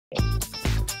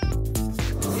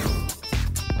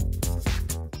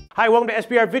Hi, welcome to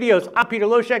SBR Videos. I'm Peter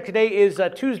Loshak. Today is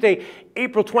Tuesday,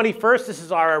 April 21st. This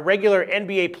is our regular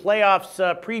NBA playoffs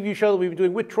preview show that we've been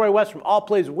doing with Troy West from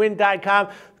allplayswin.com.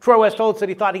 Troy West told us that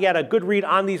he thought he had a good read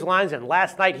on these lines, and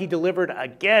last night he delivered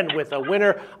again with a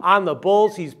winner on the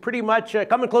Bulls. He's pretty much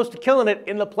coming close to killing it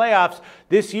in the playoffs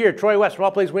this year. Troy West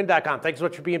from allplayswin.com. Thanks so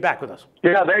much for being back with us.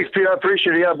 Yeah, thanks, Peter. I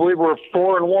appreciate it. Yeah, I believe we're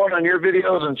 4-1 on your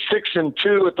videos and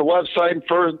 6-2 at the website in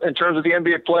terms of the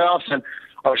NBA playoffs, and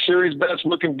our series bet's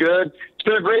looking good. It's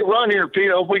been a great run here, Pete.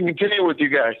 I hope we can continue with you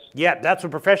guys. Yeah, that's what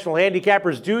professional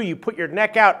handicappers do. You put your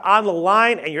neck out on the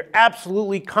line, and you're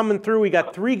absolutely coming through. We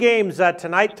got 3 games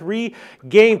tonight, 3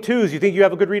 game twos. You think you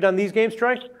have a good read on these games,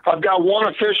 Troy? I've got one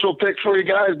official pick for you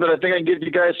guys, but I think I can give you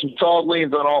guys some solid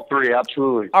leans on all 3.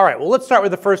 Absolutely. All right, well, let's start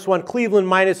with the first one. Cleveland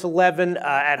minus 11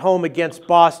 at home against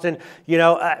Boston. You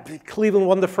know, Cleveland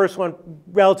won the first one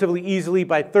relatively easily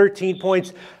by 13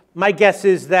 points. My guess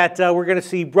is that we're going to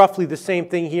see roughly the same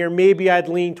thing here. Maybe I'd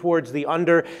lean towards the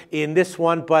under in this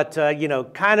one, but, you know,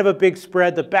 kind of a big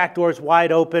spread. The back door's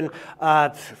wide open.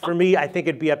 For me, I think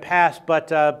it'd be a pass,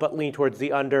 but lean towards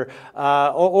the under.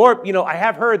 Or, you know, I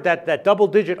have heard that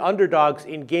double-digit underdogs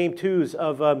in game twos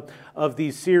of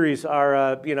these series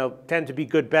are, you know, tend to be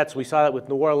good bets. We saw that with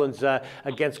New Orleans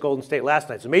against Golden State last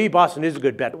night. So maybe Boston is a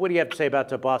good bet. What do you have to say about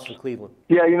Boston-Cleveland?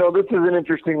 Yeah, you know, this is an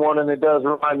interesting one, and it does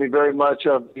remind me very much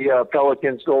of the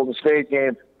Pelicans-Golden State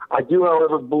game. I do,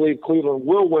 however, believe Cleveland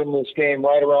will win this game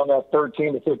right around that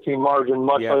 13-15 margin,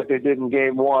 much like they did in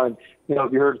Game 1. You know,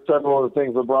 if you heard several of the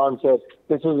things LeBron said,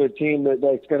 this is a team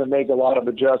that's going to make a lot of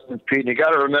adjustments, Pete. And you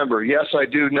got to remember, yes, I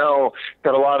do know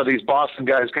that a lot of these Boston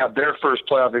guys got their first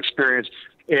playoff experience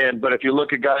but if you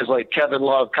look at guys like Kevin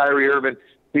Love, Kyrie Irving,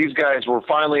 these guys were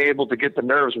finally able to get the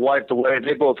nerves wiped away.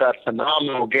 They both had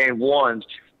phenomenal Game 1s.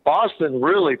 Boston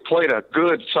really played a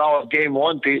good, solid Game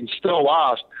 1, Pete, and still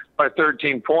lost by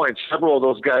 13 points. Several of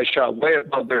those guys shot way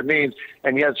above their means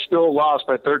and yet still lost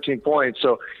by 13 points.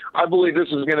 So I believe this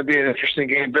is going to be an interesting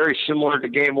game, very similar to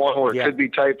Game 1 where it could be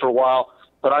tight for a while.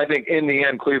 But I think in the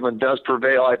end, Cleveland does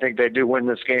prevail. I think they do win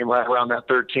this game right around that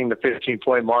 13 to 15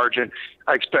 point margin.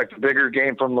 I expect a bigger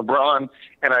game from LeBron,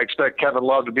 and I expect Kevin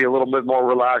Love to be a little bit more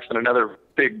relaxed and another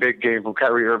big game from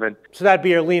Kyrie Irving. So that'd be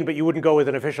your lean, but you wouldn't go with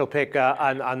an official pick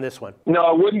on this one? No,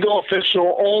 I wouldn't go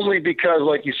official only because,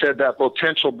 like you said, that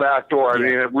potential backdoor. I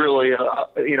mean, it really,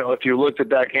 you know, if you looked at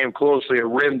that game closely, a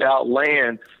rimmed out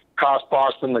land cost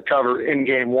Boston the cover in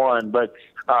Game 1, but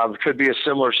it could be a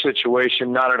similar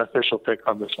situation, not an official pick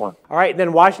on this one. All right, and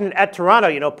then Washington at Toronto.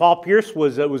 You know, Paul Pierce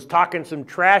was talking some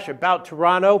trash about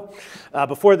Toronto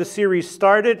before the series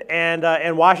started,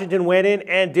 and Washington went in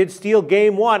and did steal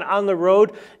Game 1 on the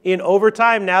road in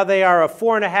overtime. Now they are a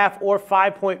 4.5 or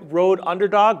 5 point road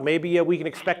underdog. Maybe we can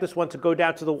expect this one to go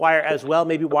down to the wire as well.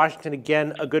 Maybe Washington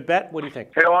again, a good bet. What do you think?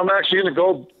 Hey, well, I'm actually going to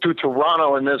go to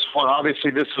Toronto in this one. Obviously,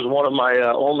 this is one of my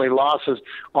only losses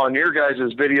on your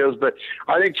guys' videos, but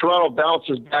I think Toronto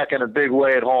bounces back in a big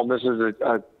way at home. This is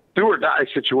a do-or-die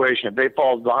situation. If they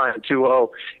fall behind 2-0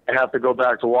 and have to go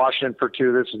back to Washington for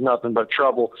 2, this is nothing but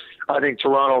trouble. I think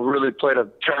Toronto really played a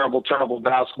terrible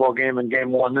basketball game in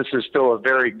Game 1. This is still a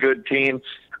very good team.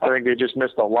 I think they just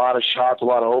missed a lot of shots, a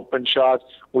lot of open shots.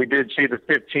 We did see the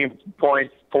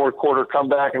 15-point fourth-quarter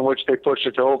comeback in which they pushed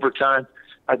it to overtime.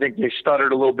 I think they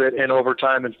stuttered a little bit in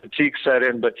overtime and fatigue set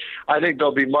in, but I think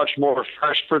they'll be much more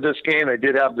refreshed for this game. They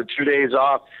did have the 2 days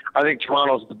off. I think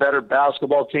Toronto's the better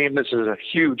basketball team. This is a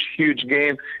huge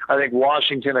game. I think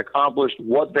Washington accomplished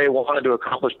what they wanted to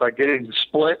accomplish by getting the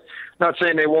split. Not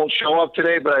saying they won't show up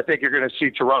today, but I think you're going to see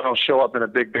Toronto show up in a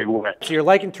big way. So you're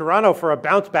liking Toronto for a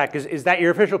bounce back. Is that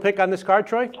your official pick on this card,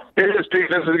 Troy? It is, Pete.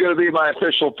 This is going to be my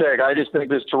official pick. I just think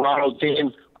this Toronto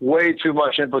team, way too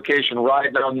much implication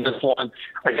riding on this one.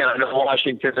 Again, I know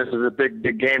Washington, this is a big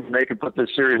game, and they can put this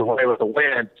series away with a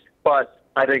win. But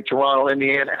I think Toronto, in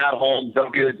the end, at home, they'll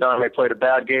get it done. They played a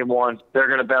bad Game 1. They're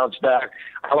going to bounce back.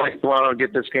 I like Toronto to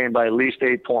get this game by at least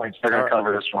 8 points. They're going to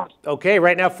cover this one. Okay,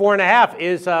 right now 4.5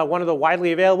 is one of the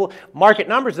widely available market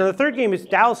numbers. And the third game is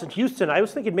Dallas and Houston. I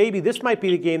was thinking maybe this might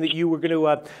be the game that you were going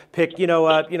to pick. You know,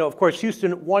 of course,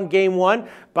 Houston won Game 1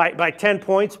 by 10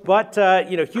 points, but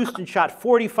you know, Houston shot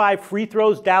 45 free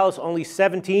throws. Dallas only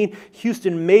 17.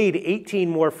 Houston made 18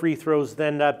 more free throws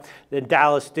than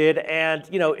Dallas did. And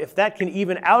you know, if that can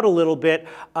even out a little bit,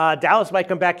 Dallas might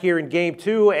come back here in Game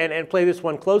 2 and play this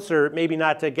one closer. Maybe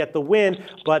not to get the win,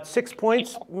 but 6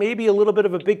 points, maybe a little bit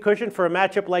of a big cushion for a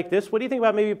matchup like this. What do you think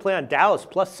about maybe playing on Dallas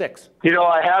 +6? You know,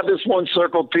 I have this one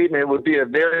circled, Pete, and it would be a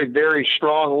very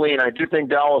strong lean. I do think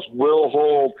Dallas will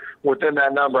hold within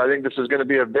that number. I think this is going to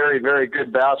be a very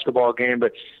good basketball game,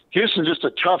 but Houston's just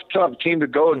a tough team to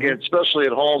go against, especially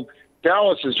at home.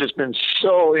 Dallas has just been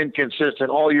so inconsistent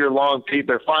all year long, Pete.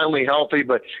 They're finally healthy,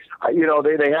 but, you know,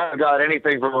 they haven't got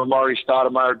anything from Amari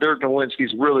Stoudemire. Dirk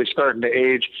Nowitzki's really starting to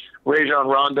age. Rajon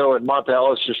Rondo and Monta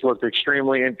Ellis just looked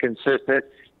extremely inconsistent.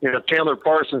 You know, Chandler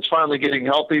Parsons finally getting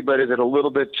healthy, but is it a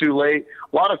little bit too late?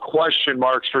 A lot of question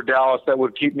marks for Dallas that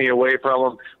would keep me away from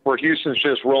them, where Houston's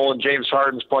just rolling. James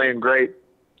Harden's playing great.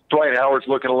 Dwight Howard's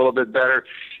looking a little bit better.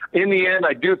 In the end,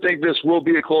 I do think this will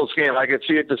be a close game. I could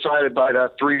see it decided by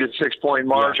that 3 to 6 point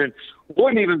margin.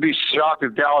 Wouldn't even be shocked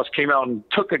if Dallas came out and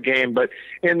took a game, but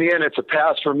in the end, it's a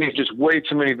pass for me. Just way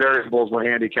too many variables when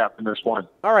handicapping this one.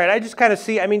 All right, I just kind of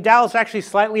see, I mean, Dallas actually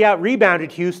slightly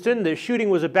out-rebounded Houston. The shooting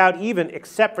was about even,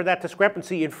 except for that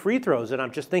discrepancy in free throws, and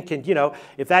I'm just thinking, you know,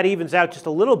 if that evens out just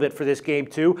a little bit for this game,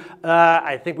 too,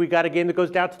 I think we got a game that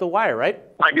goes down to the wire, right?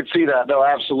 I could see that, no,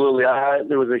 absolutely.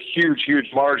 There was a huge, huge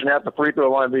margin at the free throw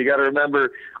line, but you got to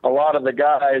remember a lot of the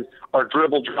guys are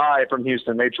dribble dry from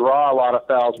Houston. They draw a lot of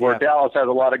fouls, where Dallas has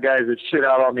a lot of guys that sit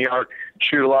out on the arc,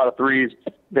 shoot a lot of threes.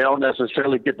 They don't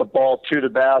necessarily get the ball to the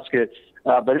basket.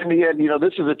 But in the end, you know,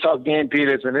 this is a tough game, Pete.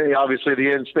 It's obviously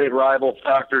the in-state rival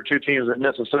factor, two teams that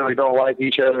necessarily don't like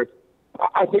each other.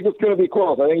 I think it's going to be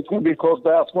close. I think it's going to be a close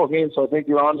basketball game, so I think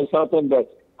you're on to something,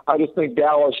 but I just think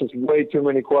Dallas has way too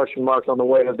many question marks on the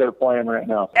way that they're playing right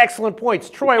now. Excellent points.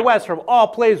 Troy West from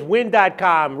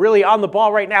allplayswin.com, really on the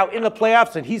ball right now in the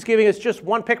playoffs, and he's giving us just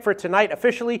one pick for tonight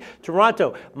officially.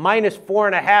 Toronto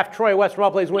 -4.5. Troy West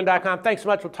from allplayswin.com. Thanks so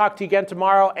much. We'll talk to you again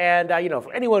tomorrow. And, you know,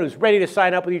 for anyone who's ready to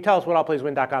sign up with you, tell us what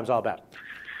allplayswin.com is all about.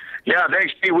 Yeah,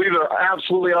 thanks, Pete. We're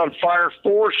absolutely on fire.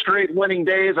 4 straight winning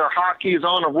days. Our hockey is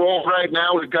on a roll right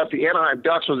now. We've got the Anaheim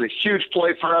Ducks, was a huge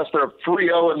play for us. They're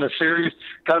 3-0 in the series.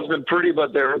 Hasn't been pretty,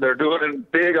 but they're doing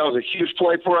it big. That was a huge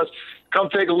play for us. Come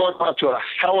take a look. Off to a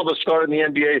hell of a start in the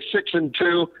NBA,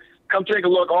 6-2. Come take a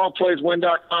look,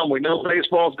 allplayswin.com. We know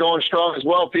baseball's going strong as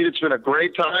well, Pete. It's been a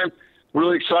great time.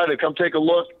 Really excited. Come take a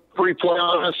look. Free play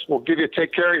on us. We'll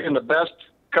take care of you in the best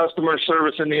customer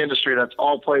service in the industry. That's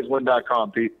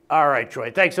allplayswin.com, Pete. All right,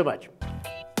 Troy. Thanks so much.